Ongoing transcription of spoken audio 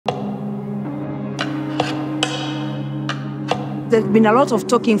There's been a lot of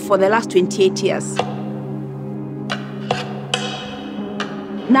talking for the last 28 years.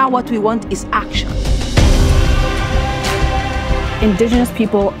 Now what we want is action. Indigenous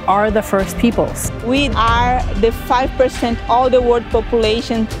people are the first peoples. We are the 5% of the world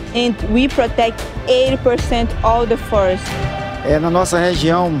population and we protect 80% of the forest. Na nossa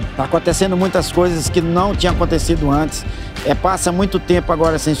região está acontecendo muitas coisas que não tinham acontecido antes. Passa muito tempo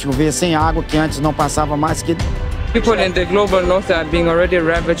agora sem chover, sem água, que antes não passava mais que... People in the global north are being already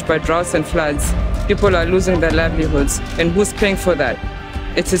ravaged by droughts and floods. People are losing their livelihoods. And who's paying for that?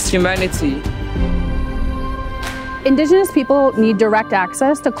 It is humanity. Indigenous people need direct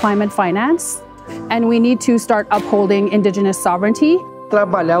access to climate finance, and we need to start upholding indigenous sovereignty.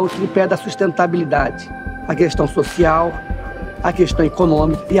 Trabalhar o tripé da sustentabilidade, a questão social, a questão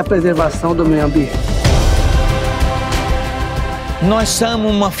econômica e a preservação do meio ambiente. Nós somos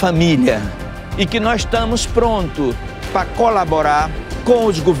uma família e que nós estamos prontos para colaborar com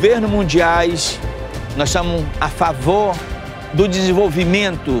os governos mundiais. Nós estamos a favor do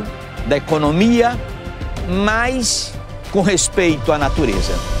desenvolvimento da economia, mas com respeito à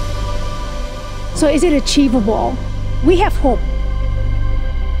natureza. So is it achievable? We have hope.